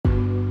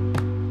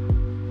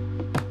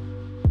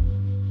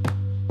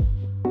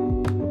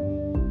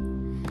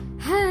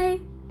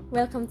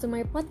welcome to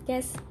my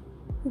podcast.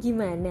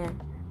 Gimana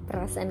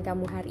perasaan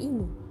kamu hari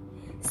ini?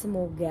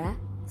 Semoga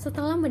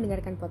setelah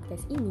mendengarkan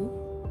podcast ini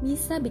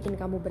bisa bikin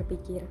kamu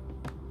berpikir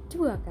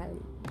 2 kali.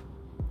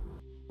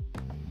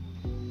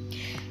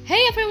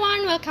 Hey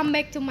everyone, welcome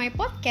back to my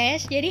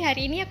podcast. Jadi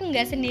hari ini aku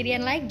gak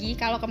sendirian lagi.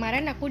 Kalau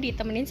kemarin aku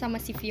ditemenin sama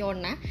si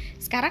Fiona,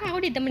 sekarang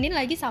aku ditemenin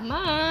lagi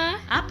sama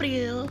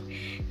April.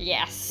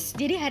 Yes,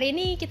 jadi hari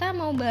ini kita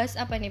mau bahas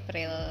apa nih,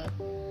 April?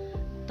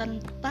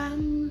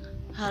 Tentang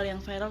hal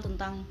yang viral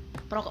tentang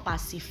perokok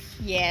pasif.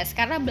 Yes,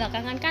 karena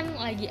belakangan kan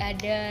lagi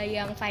ada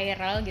yang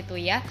viral gitu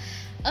ya.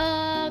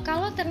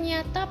 Kalau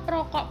ternyata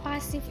perokok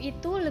pasif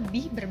itu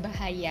lebih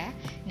berbahaya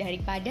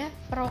daripada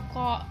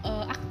perokok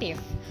aktif.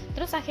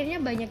 Terus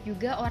akhirnya banyak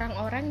juga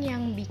orang-orang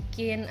yang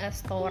bikin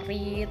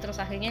story, terus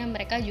akhirnya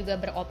mereka juga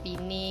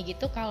beropini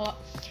gitu. Kalau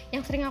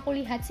yang sering aku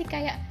lihat sih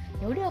kayak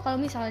ya udah, kalau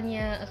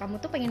misalnya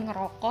kamu tuh pengen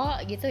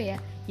ngerokok gitu ya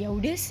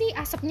udah sih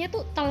asapnya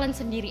tuh telan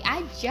sendiri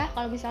aja.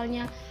 Kalau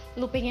misalnya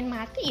lu pengen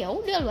mati ya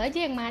udah lu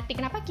aja yang mati.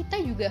 Kenapa kita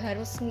juga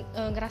harus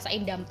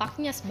ngerasain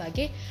dampaknya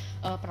sebagai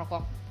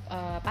perokok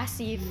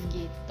pasif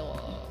gitu.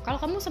 Kalau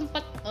kamu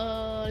sempet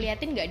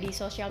liatin nggak di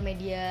sosial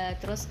media,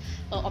 terus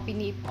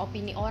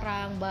opini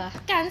orang,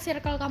 bahkan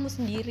circle kamu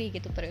sendiri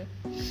gitu, Bro?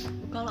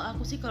 Kalau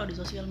aku sih kalau di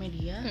sosial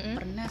media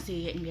pernah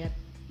sih lihat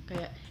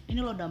kayak ini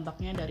loh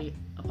dampaknya dari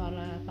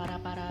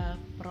para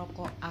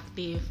perokok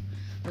aktif.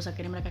 Terus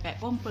akhirnya mereka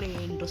kayak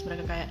komplain, terus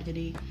mereka kayak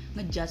jadi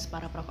ngejudge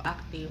para perokok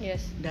aktif.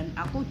 Yes. Dan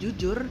aku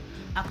jujur,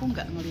 aku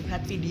nggak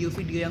melihat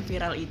video-video yang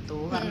viral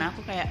itu karena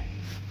aku kayak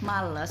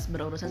males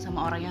berurusan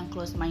sama orang yang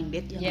close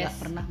minded yang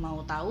nggak pernah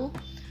mau tahu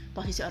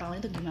posisi orang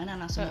lain itu gimana,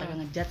 langsung mereka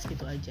ngejudge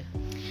gitu aja.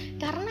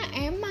 Karena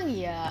emang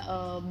ya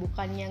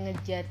bukannya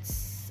ngejudge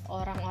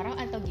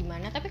orang-orang atau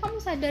gimana, tapi kamu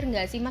sadar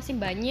nggak sih masih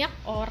banyak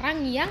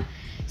orang yang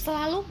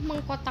selalu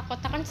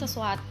mengkotak-kotakan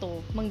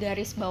sesuatu,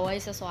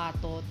 menggarisbawahi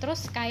sesuatu.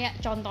 Terus kayak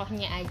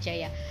contohnya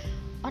aja ya,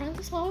 orang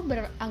tuh selalu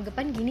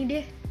beranggapan gini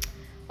deh,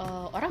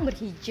 orang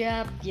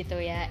berhijab gitu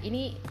ya,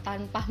 ini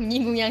tanpa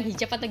menyinggung yang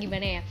hijab atau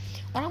gimana ya,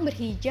 orang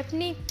berhijab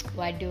nih,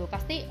 waduh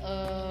pasti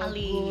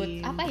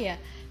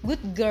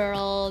good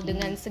girl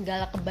dengan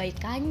segala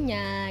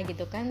kebaikannya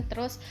gitu kan.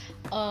 Terus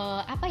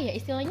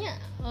istilahnya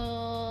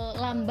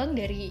lambang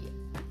dari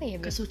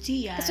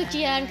kesucian,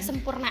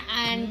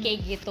 kesempurnaan kayak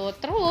gitu.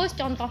 Terus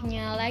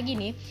contohnya lagi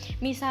nih,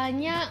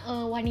 misalnya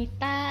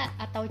wanita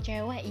atau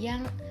cewek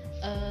yang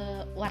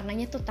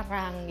warnanya tuh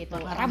terang gitu,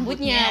 warna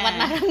rambutnya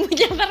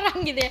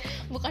terang gitu ya,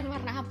 bukan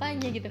warna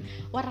apanya gitu,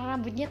 warna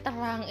rambutnya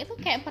terang, itu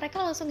kayak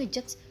mereka langsung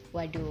ngejudge,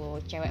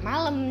 waduh cewek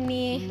malam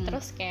nih,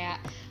 terus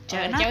kayak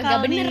cewek gak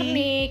bener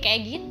nih, kayak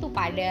gitu.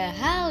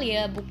 Padahal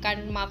ya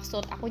bukan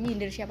maksud aku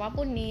nyindir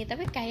siapapun nih,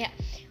 tapi kayak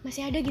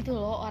masih ada gitu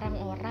loh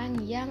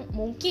orang-orang yang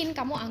mungkin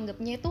kamu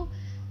anggapnya itu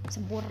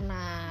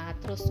sempurna,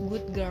 terus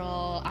good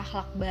girl,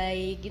 akhlak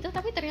baik gitu,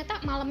 tapi ternyata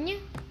malamnya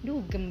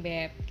dugem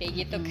beb,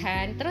 kayak gitu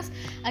kan. Terus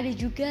ada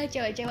juga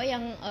cewek-cewek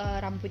yang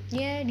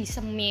rambutnya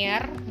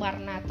disemir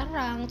warna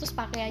terang, terus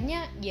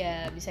pakaiannya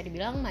ya bisa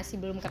dibilang masih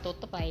belum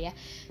ketutup lah ya,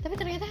 tapi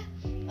ternyata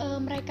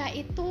mereka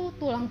itu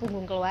tulang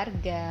punggung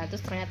keluarga.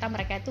 Terus ternyata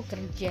mereka itu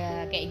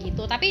kerja kayak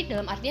gitu, tapi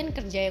dalam artian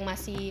kerja yang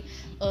masih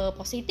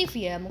positif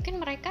ya. Mungkin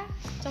mereka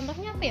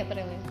contohnya apa ya,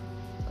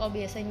 kalau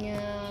biasanya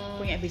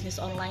punya bisnis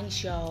online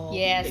shop.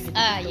 Yes,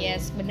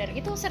 yes, benar.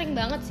 Itu sering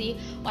banget sih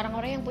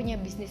orang-orang yang punya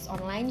bisnis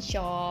online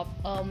shop.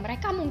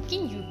 Mereka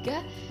mungkin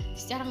juga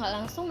secara nggak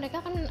langsung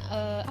mereka kan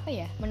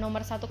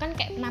menomorsatukan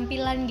kayak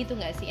penampilan gitu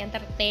nggak sih,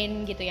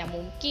 entertain gitu ya.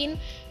 Mungkin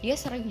dia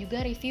sering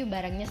juga review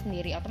barangnya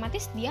sendiri.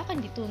 Otomatis dia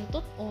akan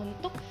dituntut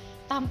untuk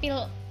tampil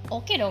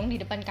oke dong di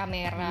depan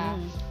kamera.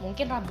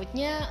 Mungkin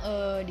rambutnya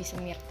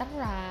disemir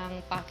terang,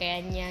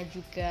 pakaiannya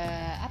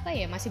juga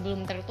masih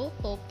belum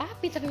tertutup.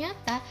 Tapi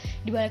ternyata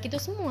di balik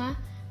itu semua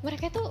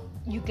mereka tuh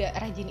juga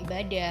rajin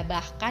ibadah.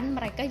 Bahkan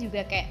mereka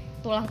juga kayak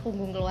tulang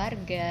punggung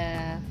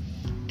keluarga.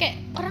 Kayak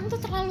orang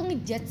tuh terlalu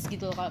ngejudge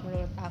gitu loh kalau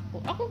menurut aku.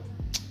 Aku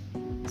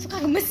suka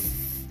gemes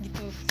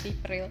gitu sih,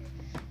 Pril,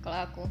 kalau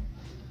aku.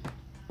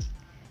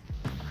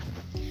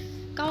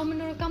 Kalau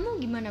menurut kamu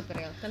gimana,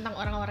 Pril, tentang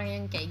orang-orang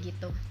yang kayak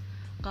gitu?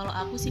 Kalau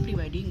aku sih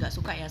pribadi nggak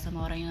suka ya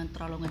sama orang yang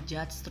terlalu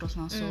ngejudge terus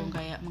langsung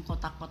kayak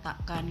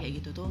mengkotak-kotakkan kayak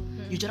gitu tuh.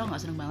 Jujur aku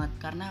nggak seneng banget,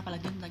 karena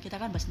apalagi kita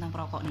kan bahas tentang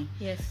perokok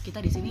nih. Kita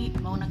di sini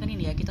mau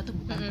nekenin ya, kita tuh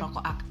bukan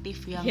perokok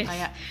aktif yang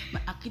kayak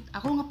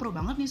aku ngepro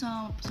banget nih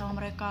sama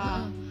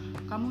mereka.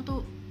 Kamu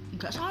tuh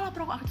nggak salah,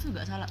 perokok aktif tuh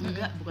nggak salah,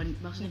 bukan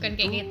maksudnya bukan gitu.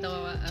 Kayak gitu.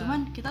 Cuman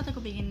kita tuh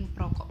kepingin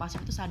perokok pasif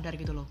itu sadar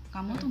gitu loh.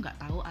 Kamu tuh nggak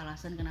tahu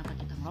alasan kenapa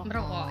kita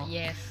merokok.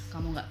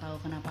 Kamu nggak tahu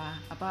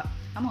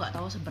kamu nggak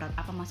tahu seberat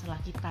apa masalah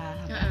kita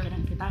sampai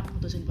akhirnya kita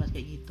putusin buat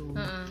kayak gitu.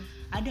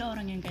 Ada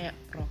orang yang kayak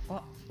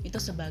perokok itu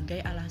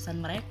sebagai alasan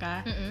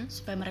mereka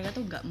supaya mereka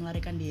tuh nggak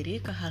melarikan diri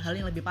ke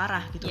hal-hal yang lebih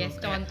parah gitu loh.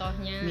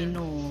 Contohnya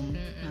minum,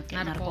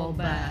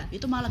 narkoba,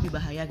 itu malah lebih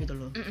bahaya gitu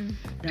loh.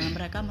 Dengan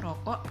mereka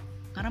merokok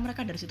karena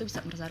mereka dari situ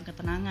bisa merasakan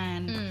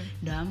ketenangan,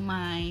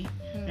 damai.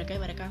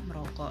 Mereka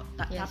merokok.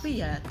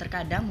 Tapi ya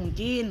terkadang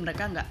mungkin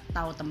mereka nggak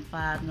tahu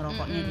tempat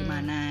ngerokoknya di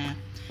mana.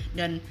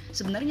 Dan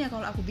sebenarnya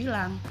kalau aku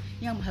bilang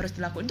yang harus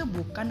dilakukan itu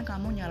bukan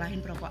kamu nyalahin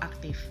perokok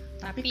aktif,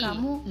 tapi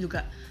kamu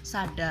juga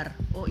sadar,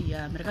 oh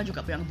iya mereka juga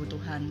punya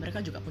kebutuhan,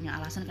 mereka juga punya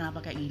alasan kenapa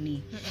kayak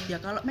gini. Ya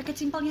kalau make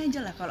it simpelnya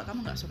aja lah, kalau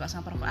kamu nggak suka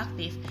sama perokok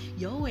aktif,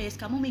 ya wes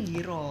kamu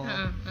minggiro.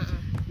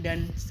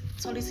 Dan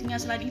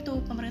solusinya selain itu,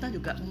 pemerintah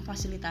juga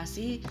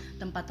memfasilitasi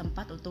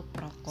tempat-tempat untuk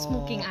perokok,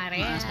 smoking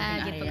area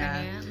gitu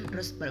kan ya.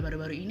 Terus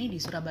baru-baru ini di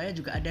Surabaya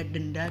juga ada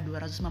denda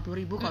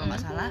 250.000 kalau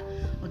nggak salah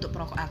untuk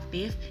perokok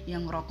aktif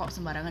yang ngerokok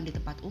sembarangan di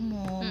tempat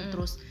umum,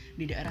 terus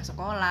di daerah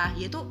sekolah.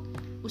 Yaitu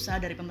usaha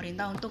dari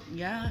pemerintah untuk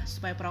ya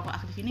supaya perokok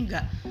aktif ini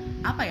nggak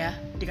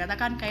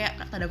dikatakan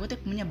kayak tanda kutip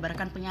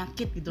menyebarkan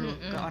penyakit gitu loh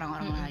ke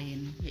orang-orang lain,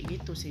 kayak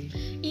gitu sih.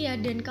 Iya,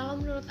 dan kalau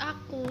menurut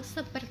aku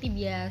seperti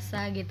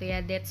biasa gitu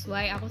ya, that's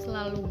why aku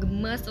selalu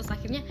gemes terus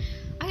akhirnya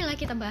ayolah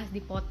kita bahas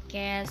di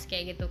podcast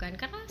kayak gitu kan,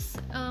 karena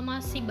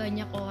masih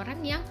banyak orang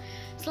yang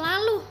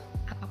selalu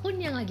apapun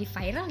yang lagi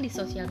viral di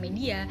sosial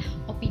media,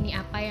 opini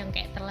apa yang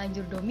kayak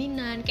terlanjur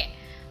dominan, kayak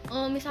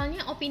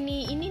misalnya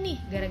opini ini nih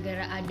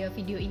gara-gara ada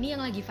video ini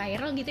yang lagi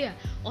viral gitu ya,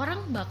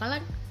 orang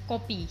bakalan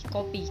copy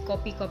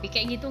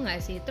kayak gitu nggak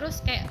sih? Terus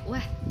kayak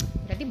wah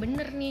berarti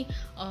bener nih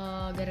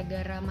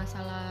gara-gara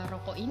masalah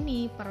rokok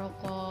ini,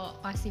 perokok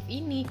pasif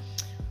ini,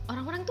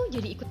 orang-orang tuh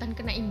jadi ikutan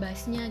kena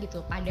imbasnya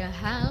gitu.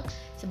 Padahal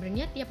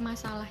sebenarnya tiap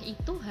masalah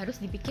itu harus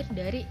dipikir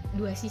dari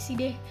dua sisi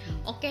deh.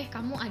 Oke,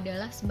 kamu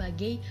adalah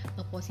sebagai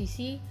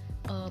posisi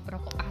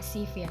perokok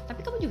pasif ya,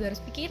 tapi kamu juga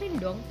harus pikirin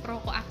dong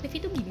perokok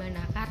aktif itu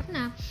gimana.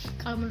 Karena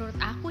kalau menurut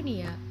aku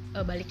nih ya,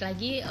 balik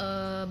lagi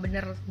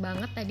bener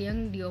banget tadi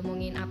yang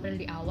diomongin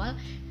April di awal,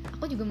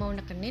 aku juga mau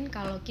nekenin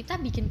kalau kita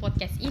bikin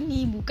podcast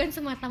ini bukan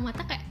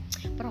semata-mata kayak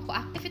perokok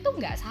aktif itu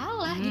nggak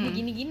salah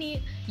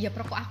gini. Ya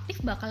perokok aktif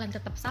bakalan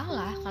tetap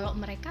salah kalau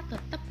mereka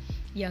tetap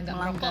ya nggak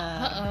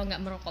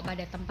merokok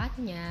pada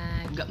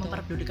tempatnya, nggak gitu.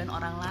 memperdulikan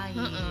orang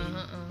lain.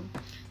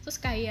 Terus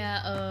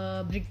kayak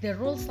break the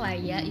rules lah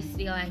ya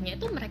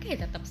istilahnya, itu mereka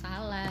ya tetap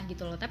salah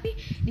gitu loh. Tapi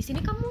di sini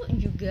kamu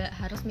juga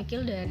harus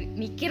mikir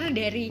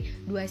dari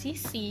dua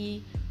sisi.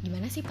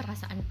 Gimana sih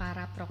perasaan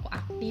para perokok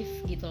aktif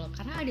gitu loh?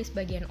 Karena ada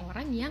sebagian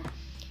orang yang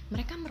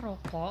mereka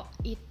merokok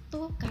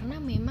itu karena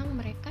memang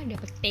mereka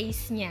dapet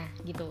taste-nya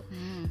gitu.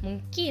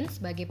 Mungkin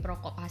sebagai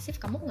perokok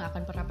pasif kamu nggak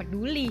akan pernah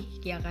peduli,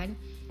 ya kan?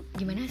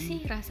 Gimana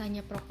sih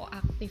rasanya perokok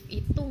aktif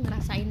itu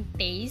ngerasain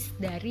taste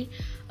dari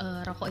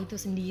rokok itu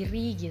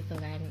sendiri gitu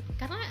kan?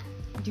 Karena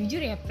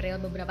jujur ya April,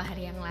 beberapa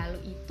hari yang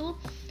lalu itu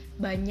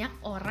banyak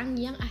orang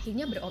yang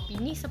akhirnya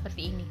beropini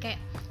seperti ini,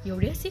 kayak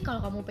yaudah sih kalau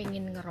kamu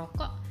pengen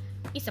ngerokok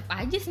isep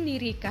aja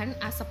sendiri kan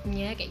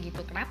asapnya kayak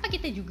gitu. Kenapa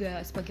kita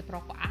juga sebagai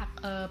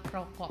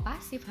perokok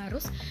pasif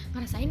harus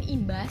ngerasain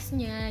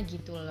imbasnya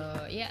gitu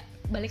loh? Ya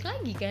balik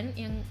lagi kan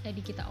yang tadi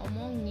kita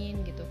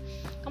omongin gitu.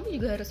 Kamu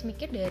juga harus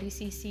mikir dari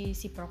sisi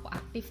si perokok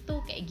aktif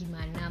tuh kayak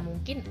gimana.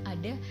 Mungkin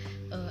ada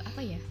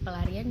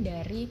pelarian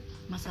dari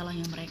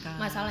masalahnya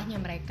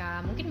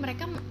mereka. Mungkin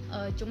mereka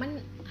cuman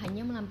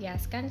hanya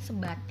melampiaskan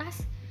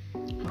sebatas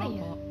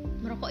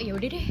merokok. Ya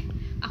udah deh,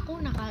 aku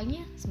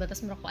nakalnya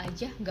sebatas merokok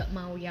aja, nggak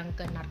mau yang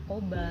ke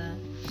narkoba,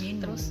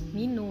 terus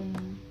minum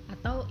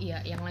atau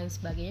ya yang lain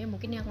sebagainya,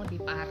 mungkin yang lebih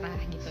parah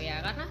gitu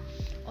ya. Karena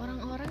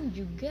orang-orang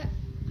juga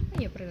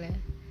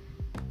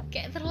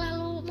kayak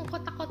terlalu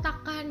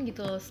mengkotak-kotakan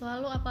gitu loh.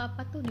 Selalu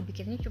apa-apa tuh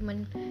dipikirnya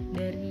cuman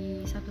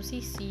dari satu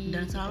sisi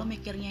dan selalu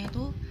mikirnya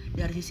itu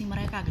dari sisi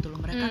mereka gitu loh.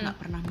 Mereka nggak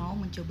pernah mau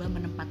mencoba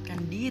menempatkan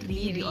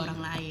diri di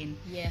orang lain.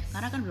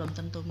 Karena kan belum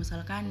tentu,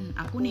 misalkan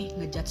aku nih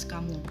ngejudge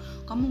kamu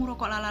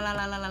ngerokok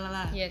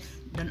lalalalalalala,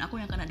 dan aku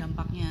yang kena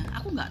dampaknya.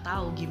 Aku nggak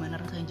tahu gimana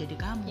rasanya jadi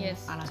kamu,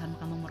 alasan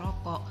kamu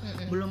merokok.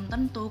 Belum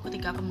tentu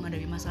ketika aku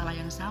menghadapi masalah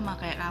yang sama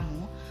kayak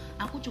kamu,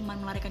 aku cuma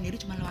melarikan diri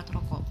cuma lewat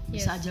rokok.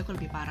 Bisa aja aku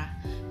lebih parah,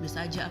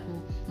 bisa aja aku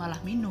malah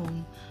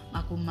minum,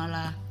 aku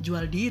malah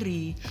jual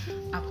diri,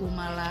 aku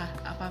malah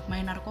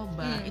main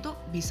narkoba. Itu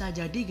bisa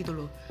jadi gitu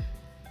loh.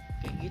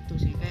 Kayak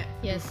gitu sih,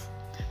 kayak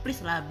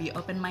please lah be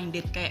open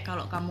minded. Kayak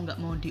kalau kamu nggak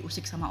mau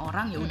diusik sama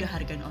orang, ya udah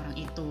hargain orang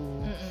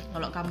itu.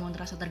 Kalau kamu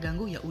merasa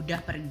terganggu, ya udah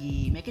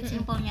pergi. Make it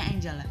simpelnya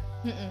aja lah.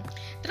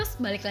 Terus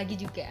balik lagi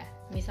juga,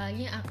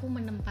 misalnya aku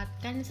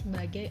menempatkan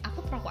sebagai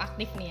aku perokok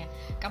aktif nih ya,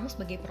 kamu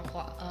sebagai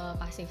perokok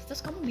pasif.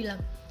 Terus kamu bilang,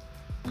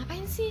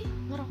 ngapain sih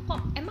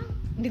ngerokok? Emang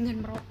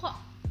dengan merokok,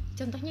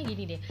 contohnya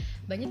gini deh,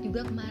 banyak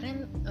juga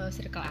kemarin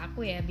circle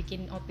aku ya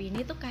bikin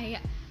opini tuh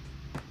kayak,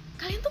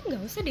 kalian tuh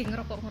nggak usah deh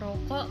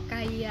ngerokok,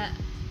 kayak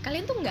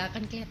kalian tuh nggak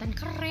akan kelihatan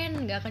keren,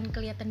 nggak akan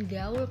kelihatan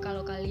gaul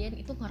kalau kalian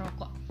itu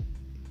ngerokok.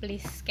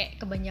 Please, kayak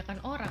kebanyakan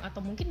orang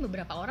atau mungkin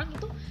beberapa orang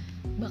itu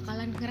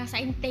bakalan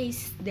ngerasain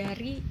taste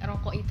dari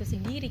rokok itu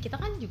sendiri. Kita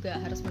kan juga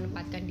harus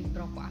menempatkan di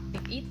perokok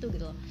aktif itu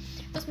gitu loh.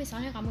 Terus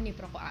misalnya kamu nih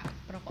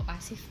perokok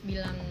pasif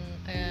bilang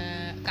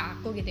ke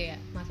aku gitu ya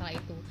masalah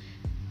itu,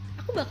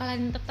 aku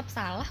bakalan tetap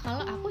salah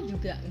kalau aku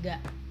juga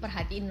nggak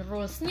perhatiin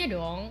rulesnya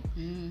dong.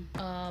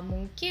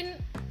 Mungkin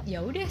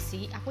ya udah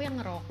sih aku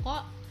yang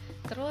ngerokok,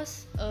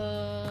 Terus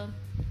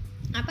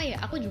apa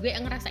ya, aku juga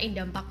yang ngerasain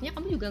dampaknya,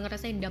 kamu juga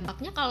ngerasain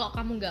dampaknya. Kalau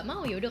kamu nggak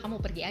mau ya udah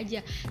kamu pergi aja.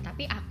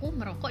 Tapi aku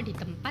merokok di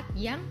tempat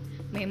yang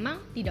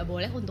memang tidak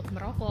boleh untuk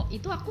merokok,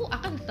 itu aku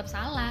akan tetap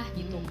salah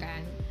gitu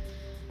kan.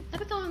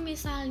 Tapi kalau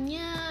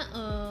misalnya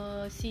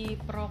si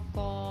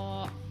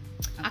perokok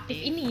aktif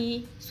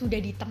ini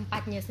sudah di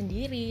tempatnya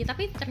sendiri,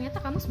 tapi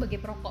ternyata kamu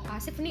sebagai perokok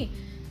pasif nih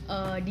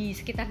di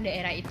sekitar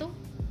daerah itu,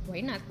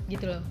 why not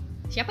gitu loh.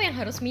 Siapa yang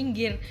harus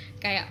minggir?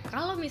 Kayak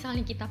kalau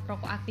misalnya kita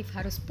perokok aktif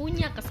harus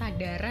punya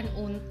kesadaran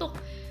untuk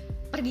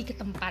pergi ke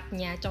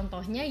tempatnya.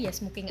 Contohnya ya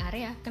smoking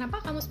area. Kenapa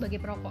kamu sebagai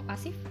perokok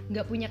pasif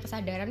nggak punya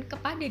kesadaran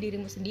kepada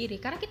dirimu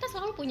sendiri? Karena kita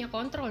selalu punya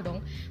kontrol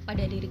dong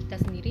pada diri kita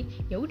sendiri.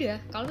 Ya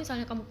udah, kalau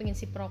misalnya kamu pengen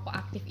si perokok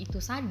aktif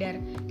itu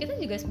sadar, kita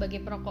juga sebagai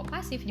perokok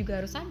pasif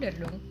juga harus sadar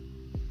dong.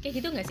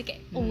 Kayak gitu nggak sih?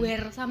 Kayak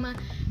aware sama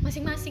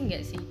masing-masing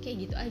nggak sih?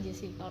 Kayak gitu aja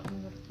sih kalau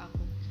menurut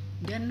aku.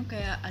 Dan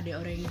kayak ada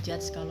orang yang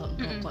judge kalau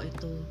merokok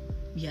itu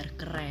biar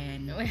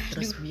keren,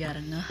 terus biar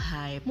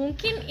nge-hype.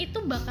 Mungkin itu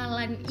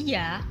bakalan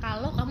iya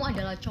kalau kamu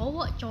adalah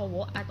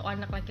cowok atau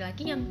anak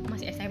laki-laki yang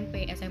masih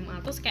SMP, SMA,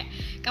 terus kayak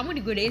kamu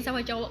digodain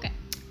sama cowok kayak,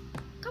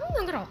 kamu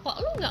nggak ngerokok,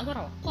 lu nggak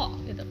ngerokok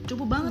gitu.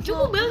 Cukup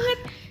banget.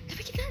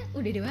 Tapi kita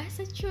udah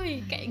dewasa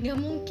cuy, kayak nggak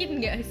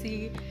mungkin nggak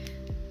sih?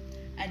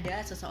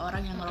 Ada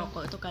seseorang yang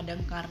merokok itu kadang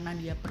karena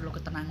dia perlu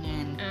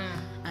ketenangan.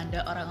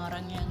 Ada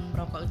orang-orang yang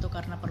merokok itu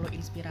karena perlu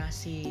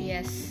inspirasi.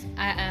 Yes.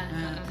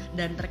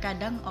 Dan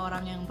terkadang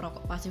orang yang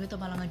merokok pasif itu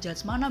malah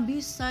ngejudge, mana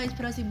bisa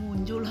inspirasi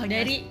muncul hanya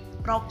dari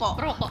rokok.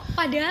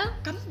 Padahal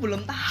kamu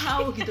belum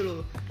tahu gitu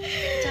loh.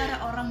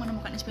 Cara orang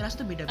menemukan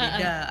inspirasi itu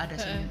beda-beda.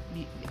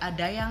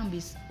 Ada yang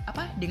bisa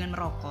dengan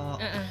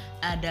merokok,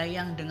 ada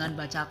yang dengan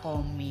baca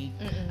komik,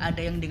 ada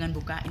yang dengan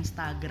buka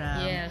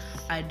Instagram,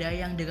 ada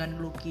yang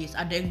dengan lukis,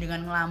 ada yang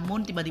dengan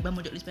ngelamun tiba-tiba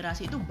muncul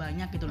inspirasi. Itu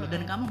banyak gitu loh.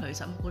 Dan kamu nggak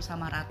bisa mukul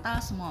sama rata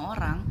semua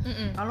orang.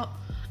 Kalau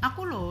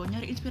aku loh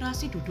nyari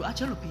inspirasi duduk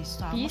aja lo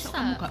bisa. Masa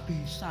kamu nggak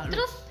bisa?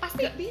 Terus pasti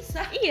nggak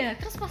bisa. Iya,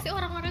 terus pasti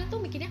orang-orang tuh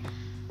mikirnya,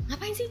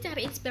 ngapain sih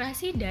cari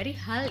inspirasi dari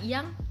hal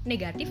yang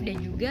negatif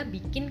dan juga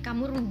bikin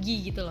kamu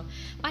rugi gitu loh.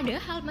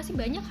 Padahal masih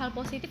banyak hal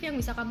positif yang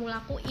bisa kamu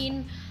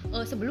lakuin.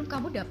 Sebelum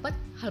kamu dapat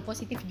hal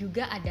positif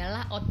juga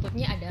adalah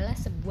outputnya adalah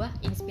sebuah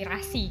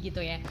inspirasi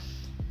gitu ya.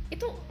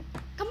 Itu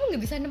kamu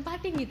nggak bisa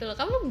nempatin gitu loh.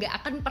 Kamu nggak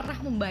akan pernah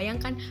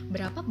membayangkan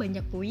berapa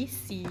banyak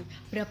puisi,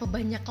 berapa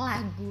banyak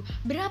lagu,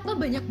 berapa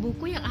banyak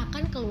buku yang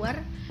akan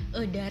keluar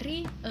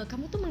dari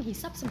kamu tuh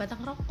menghisap sebatang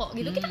rokok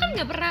gitu. Kita kan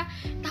nggak pernah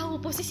tahu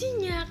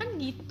posisinya kan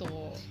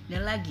gitu.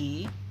 Dan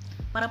lagi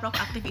para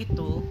perokok aktif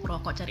itu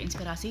perokok cari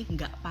inspirasi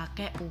nggak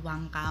pakai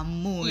uang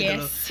kamu gitu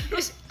loh.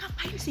 Terus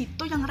ngapain sih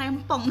itu yang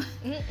rempong?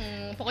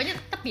 Pokoknya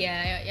tetap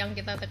ya yang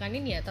kita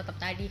tekanin ya tetap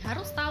tadi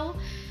harus tahu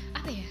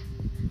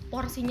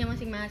porsinya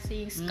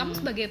masing-masing. Kamu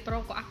sebagai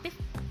perokok aktif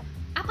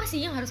apa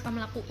sih yang harus kamu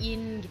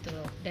lakuin gitu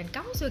loh, dan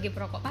kamu sebagai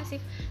perokok pasif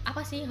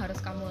apa sih yang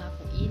harus kamu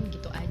lakuin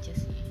gitu aja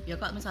sih.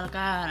 Ya kalau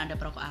misalkan ada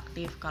perokok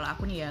aktif, kalau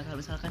aku nih ya kalau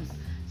misalkan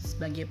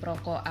sebagai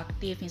perokok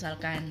aktif,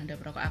 misalkan ada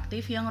perokok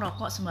aktif yang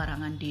rokok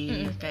sembarangan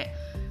di kayak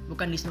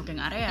bukan di smoking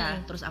area,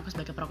 terus aku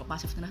sebagai perokok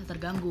pasif terasa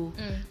terganggu.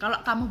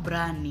 Kalau kamu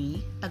berani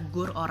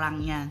tegur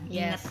orangnya,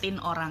 ingetin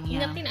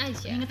orangnya,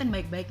 ingetin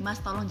baik-baik, Mas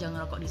tolong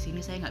jangan rokok di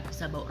sini, saya nggak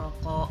bisa bawa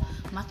rokok,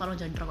 Mas tolong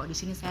jangan rokok di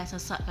sini, saya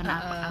sesak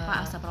karena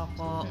apa asap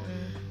rokok.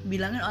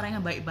 Bilangin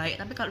orangnya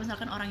baik-baik. Tapi kalau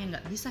misalkan orangnya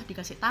nggak bisa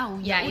dikasih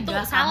tahu, ya itu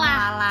udah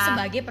salah.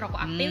 Sebagai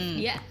perokok aktif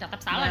dia tetap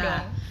salah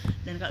dong.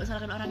 Dan kalau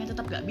misalkan orangnya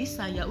tetap nggak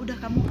bisa, ya udah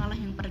kamu ngalah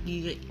yang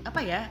pergi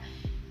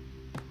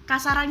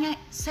kasarannya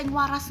sing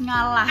waras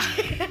ngalah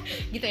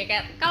gitu ya.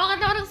 Kayak kalau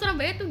kata orang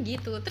Surabaya tuh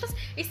gitu. Terus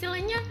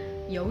istilahnya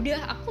ya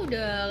udah aku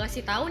udah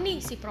ngasih tahu nih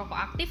si perokok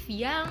aktif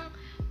yang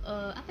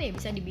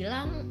bisa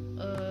dibilang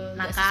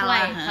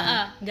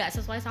nggak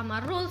sesuai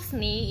sama rules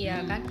nih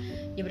ya kan.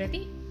 Ya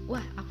berarti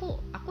wah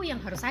aku yang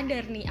harus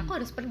sadar nih, aku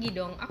harus pergi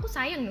dong. Aku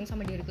sayang dong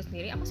sama diriku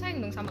sendiri, aku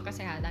sayang dong sama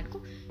kesehatanku.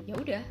 Ya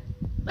udah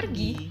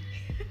pergi.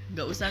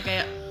 Nggak usah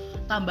kayak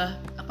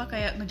tambah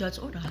kayak ngejudge,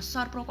 oh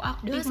dasar perokok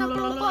aktif, dasar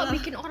perokok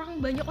bikin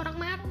banyak orang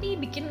mati,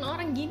 bikin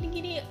orang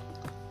gini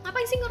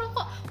ngapain sih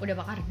ngerokok, udah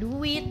bakar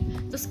duit.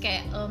 Terus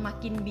kayak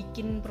makin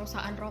bikin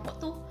perusahaan rokok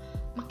tuh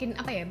makin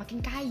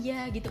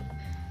kaya gitu.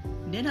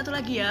 Dan satu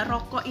lagi ya,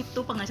 rokok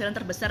itu penghasilan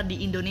terbesar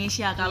di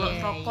Indonesia. Kalau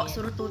rokok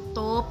suruh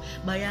tutup,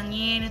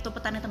 bayangin itu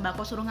petani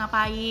tembakau suruh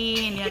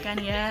ngapain ya kan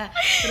ya.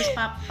 Terus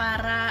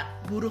para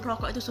buruh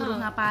rokok itu suruh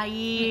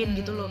ngapain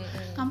gitu loh.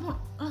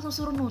 Kamu langsung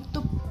suruh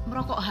nutup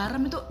merokok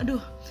haram itu,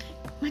 aduh,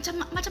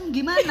 macam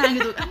gimana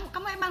gitu.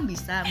 Kamu emang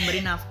bisa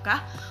memberi nafkah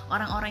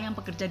orang-orang yang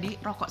bekerja di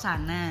rokok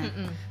sana?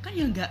 Kan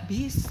ya nggak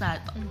bisa.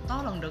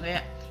 Tolong dong,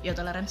 kayak ya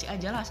toleransi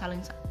aja lah,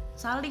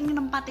 saling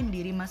nempatin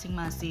diri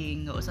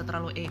masing-masing, nggak usah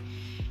terlalu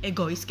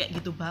egois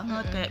kayak gitu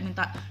banget, kayak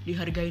minta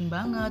dihargain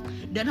banget.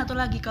 Dan satu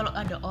lagi, kalau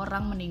ada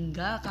orang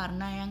meninggal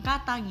karena yang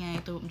katanya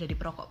itu menjadi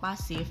perokok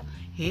pasif,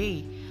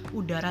 hey,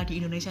 udara di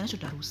Indonesia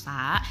sudah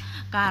rusak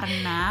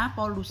karena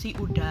polusi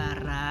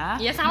udara,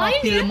 ya,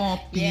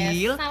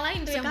 mobil-mobil.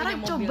 Yes,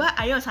 sekarang coba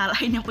ayo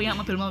salahin yang punya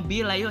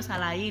mobil-mobil, ayo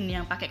salahin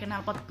yang pakai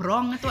knalpot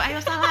brong itu,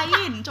 ayo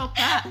salahin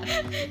coba.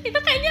 Itu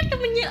kayaknya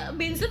temennya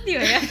Benset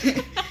ya.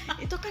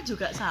 Itu kan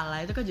juga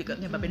salah, itu kan juga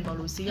nyebabin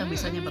polusi yang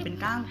bisa nyebabin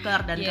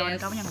kanker dan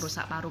kawan-kawan yang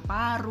rusak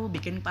paru-paru,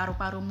 bikin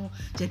paru-parumu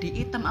jadi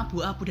hitam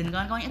abu-abu dan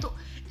kawan-kawannya itu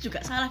juga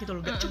salah gitu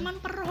loh. Gak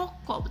cuman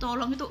perokok,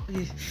 tolong itu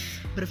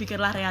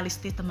berpikirlah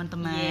realistis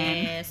teman-teman.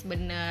 Yes,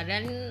 bener.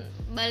 Dan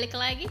balik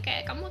lagi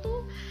kayak kamu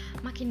tuh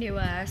makin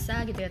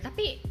dewasa gitu ya,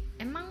 tapi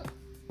emang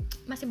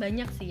masih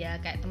banyak sih ya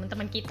kayak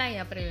teman-teman kita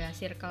ya,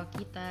 circle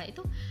kita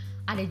itu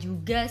ada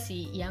juga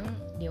sih yang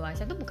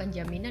dewasa tuh bukan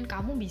jaminan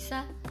kamu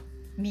bisa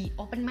be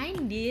open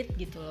minded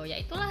gitu loh. Ya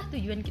itulah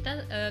tujuan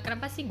kita,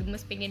 kenapa sih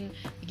gemes pengen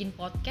bikin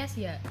podcast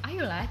ya.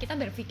 Ayolah kita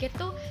berpikir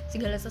tuh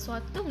segala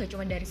sesuatu tuh nggak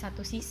cuma dari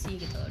satu sisi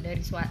gitu loh,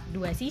 dari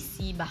dua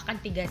sisi bahkan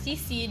 3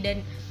 sisi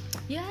dan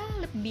ya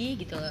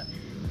lebih gitu loh.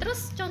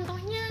 Terus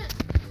contohnya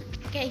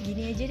kayak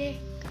gini aja deh,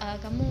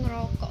 kamu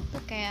ngerokok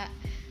tuh kayak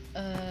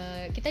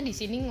kita di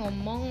sini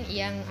ngomong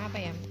yang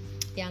apa ya,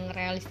 yang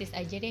realistis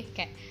aja deh,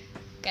 kayak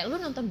lu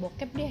nonton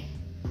bokep deh.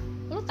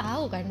 Lu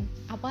tahu kan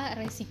apa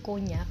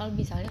resikonya kalau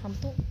misalnya kamu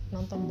tuh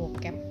nonton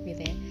bokep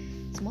gitu ya.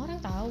 Semua orang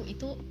tahu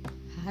itu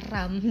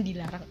haram,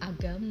 dilarang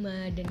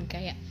agama dan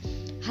kayak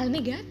hal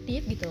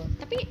negatif gitu.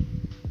 Tapi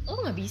lu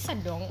nggak bisa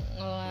dong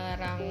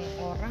ngelarang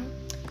orang,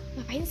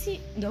 ngapain sih,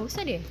 nggak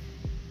usah deh.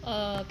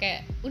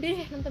 Kayak udah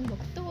deh nonton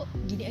bokep tuh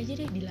gini aja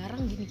deh,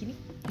 dilarang gini-gini,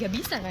 nggak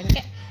bisa kan.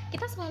 Kayak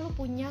kita selalu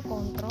punya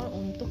kontrol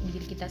untuk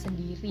diri kita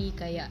sendiri.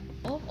 Kayak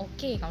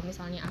oke, kalau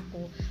misalnya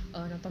aku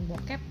nonton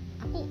bokep,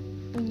 aku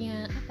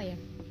punya apa ya,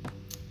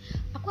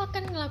 aku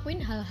akan ngelakuin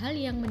hal-hal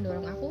yang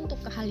mendorong aku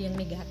untuk ke hal yang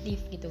negatif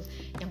gitu,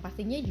 yang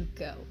pastinya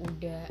juga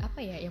udah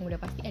apa ya, yang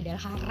udah pasti adalah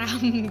haram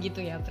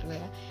gitu ya, perlu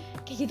ya.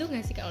 Kayak gitu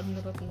nggak sih kalau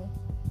menurutmu?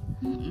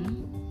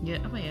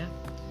 Ya apa ya,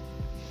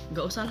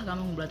 nggak usah lah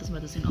kamu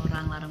ngebatasin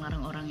orang,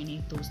 larang-larang orang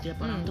ini itu.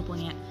 Setiap orang tuh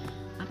punya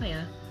apa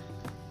ya,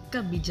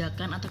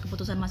 kebijakan atau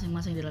keputusan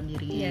masing-masing dalam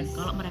dirinya.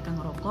 Kalau mereka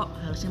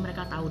ngerokok, harusnya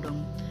mereka tahu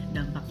dong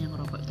dampaknya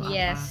ngerokok itu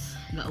apa.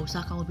 Nggak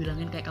usah kamu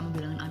bilangin kayak kamu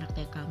bilangin anak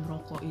TK,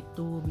 merokok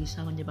itu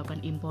bisa menyebabkan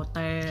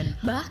impoten.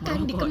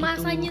 Bahkan di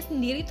kemasannya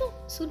sendiri tuh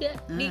sudah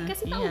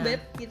dikasih tahu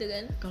beb gitu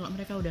kan. Kalau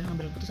mereka udah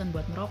ngambil keputusan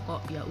buat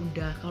merokok, ya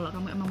udah. Kalau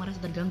kamu emang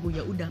merasa terganggu,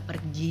 ya udah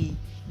pergi.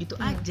 Gitu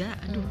aja.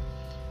 Aduh,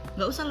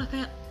 nggak usah lah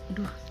kayak,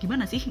 aduh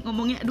gimana sih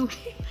ngomongnya, aduh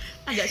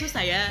agak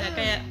susah ya.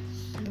 Kayak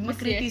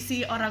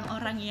mengkritisi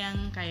orang-orang yang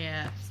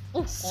kayak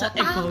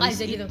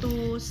se-egois gitu.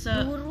 itu,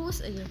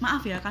 lurus aja.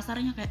 Maaf ya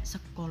kasarnya, kayak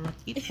sekolot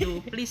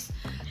itu. Please,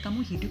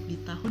 kamu hidup di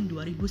tahun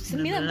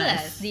 2019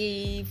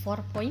 di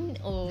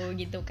 4.0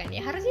 gitu kan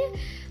ya. Harusnya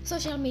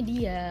sosial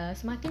media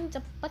semakin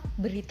cepat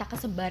berita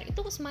kesebar itu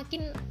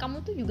semakin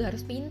kamu tuh juga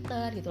harus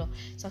pinter gitu loh.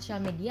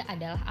 Sosial media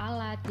adalah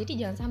alat, jadi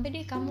jangan sampai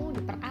deh kamu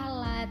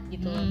diperalat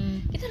gitu loh.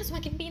 Kita harus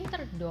semakin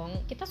pinter dong.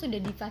 Kita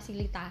sudah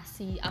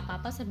difasilitasi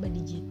apa-apa serba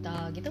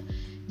digital gitu,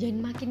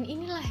 jangan makin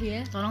inilah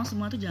ya. Tolong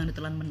semua tuh jangan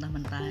ditelan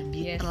mentah-mentah,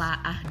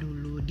 ditelaah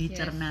dulu,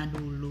 dicerna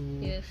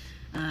dulu,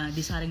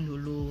 disaring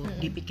dulu,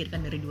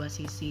 dipikirkan dari 2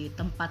 sisi.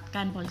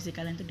 Tempatkan posisi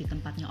kalian tuh di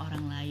tempatnya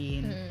orang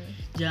lain.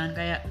 Jangan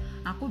kayak,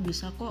 aku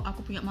bisa kok,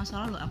 aku punya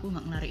masalah loh, aku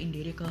nggak ngelariin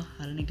diri ke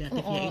hal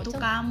negatif, yaitu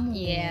kamu,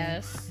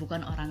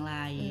 bukan orang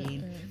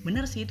lain.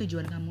 Bener sih,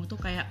 tujuan kamu tuh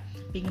kayak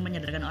pingin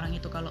menyadarkan orang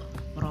itu kalau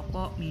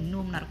merokok,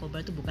 minum, narkoba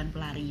itu bukan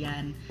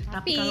pelarian.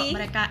 Tapi kalau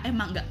mereka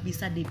emang nggak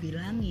bisa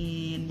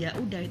dibilangin, ya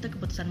udah itu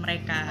keputusan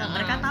mereka.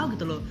 Mereka tahu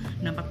gitu loh,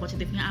 dampak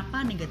positifnya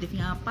apa,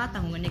 negatifnya apa,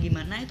 tanggungannya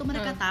gimana, itu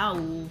mereka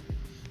tahu.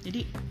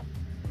 Jadi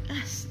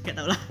nggak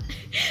tahu lah.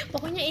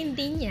 Pokoknya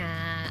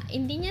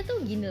intinya tuh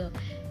gini loh,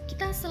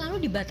 kita selalu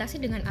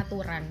dibatasi dengan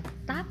aturan,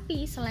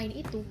 tapi selain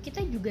itu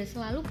kita juga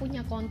selalu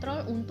punya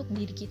kontrol untuk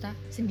diri kita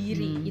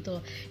sendiri gitu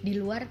loh. Di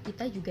luar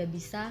kita juga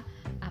bisa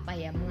apa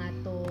ya,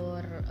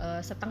 mengatur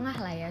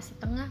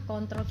setengah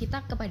kontrol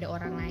kita kepada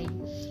orang lain.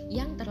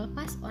 Yang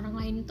terlepas orang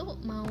lain tuh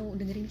mau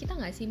dengerin kita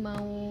nggak sih,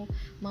 mau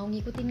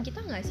ngikutin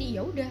kita nggak sih,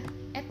 ya udah,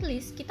 at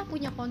least kita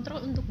punya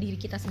kontrol untuk diri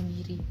kita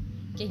sendiri.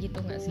 Kayak gitu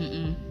nggak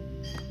sih?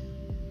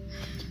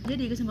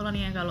 Jadi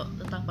kesimpulannya kalau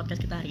tentang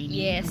podcast kita hari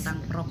ini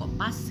tentang perokok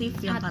pasif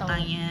yang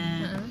katanya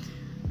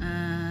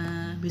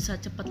bisa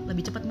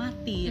lebih cepat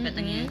mati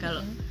katanya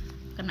kalau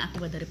kena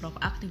akibat dari perokok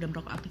aktif, dan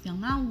perokok aktif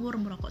yang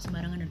ngawur, merokok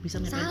sembarangan dan bisa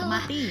menyebabkan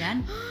kematian.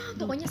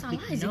 Pokoknya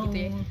salah aja gitu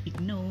ya. Big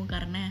no,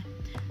 karena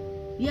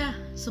ya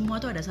semua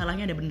tuh ada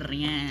salahnya, ada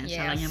benernya.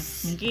 Salahnya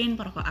mungkin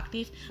perokok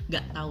aktif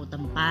nggak tahu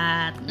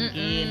tempat,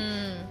 mungkin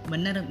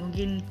bener,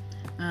 mungkin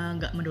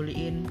nggak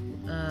meduliin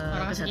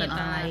kesehatan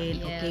orang lain.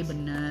 Oke,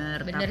 bener.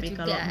 Tapi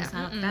kalau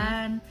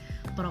misalkan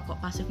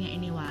perokok pasifnya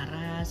ini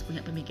waras,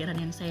 punya pemikiran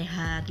yang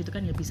sehat gitu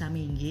kan, ya bisa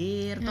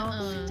minggir toh,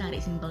 cari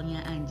simpelnya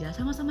aja,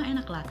 sama-sama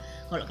enak lah.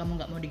 Kalau kamu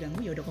nggak mau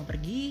diganggu ya udah kamu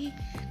pergi.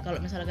 Kalau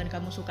misalkan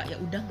kamu suka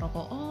ya udah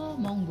rokok,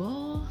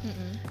 monggo.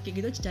 Kayak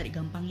gitu, cari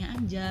gampangnya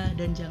aja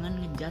dan jangan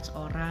ngejudge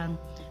orang.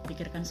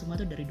 Pikirkan semua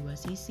tuh dari dua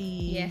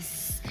sisi.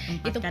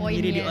 Tempatkan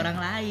diri di orang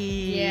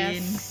lain.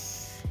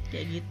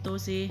 Kayak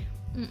gitu sih.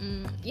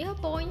 Ya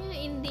pokoknya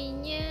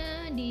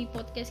intinya di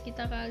podcast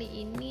kita kali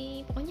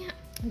ini, pokoknya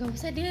nggak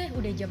usah deh,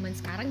 udah zaman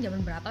sekarang, zaman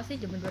berapa sih,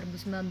 zaman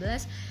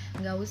 2019,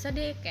 nggak usah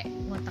deh kayak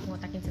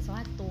ngotak-ngotakin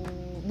sesuatu,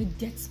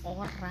 ngejudge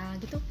orang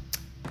gitu.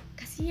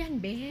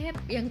 Kasian beb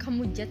yang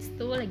kamu judge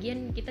tuh,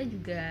 lagian kita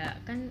juga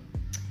kan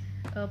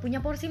punya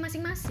porsi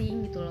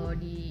masing-masing gitu loh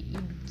di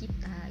hidup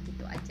kita,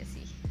 gitu aja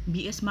sih.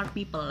 Be a smart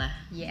people lah.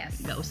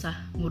 Gak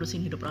usah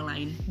ngurusin hidup orang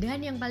lain. Dan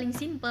yang paling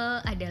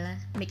simple adalah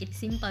make it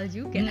simple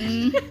juga.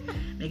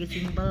 Make it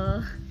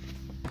simple.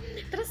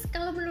 Terus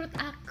kalau menurut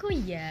aku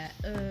ya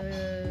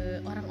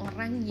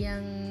orang-orang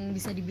yang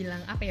bisa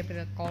dibilang apa ya,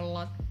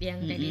 berkolot yang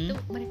tadi itu,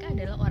 mereka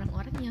adalah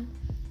orang-orang yang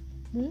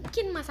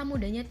mungkin masa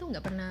mudanya tuh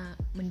nggak pernah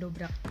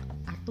mendobrak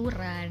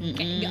aturan,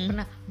 kayak nggak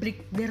pernah break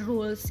the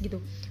rules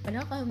gitu.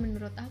 Padahal kalau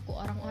menurut aku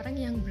orang-orang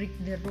yang break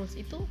the rules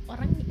itu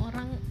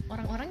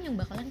orang-orang yang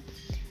bakalan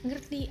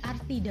ngerti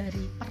arti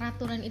dari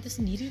peraturan itu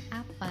sendiri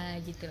apa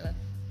gitu loh.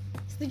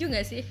 Setuju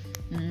nggak sih?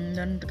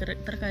 Dan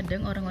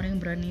terkadang orang-orang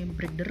yang berani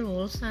break the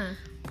rules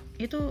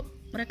itu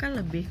mereka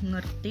lebih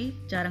ngerti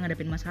cara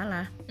ngadepin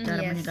masalah,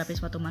 cara menyikapi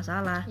suatu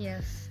masalah.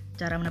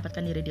 Cara mendapatkan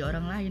diri di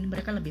orang lain,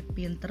 mereka lebih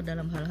pinter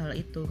dalam hal-hal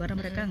itu karena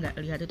mereka nggak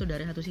lihat itu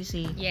dari satu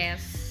sisi.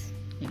 Kayak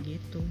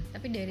gitu.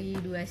 Tapi dari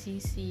dua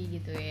sisi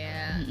gitu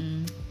ya.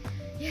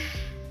 Ya,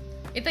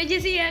 itu aja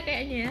sih ya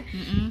kayaknya.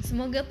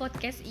 Semoga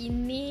podcast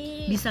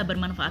ini bisa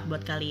bermanfaat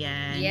buat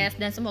kalian.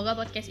 Dan semoga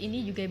podcast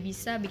ini juga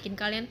bisa bikin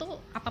kalian tuh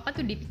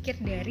apa-apa tuh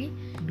dipikir dari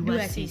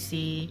dua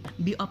sisi.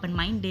 Be open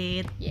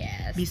minded.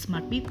 Be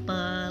smart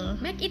people.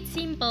 Make it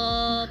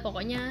simple.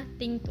 Pokoknya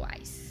think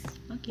twice.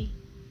 Oke.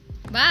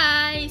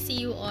 Bye, see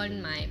you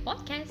on my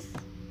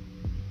podcast.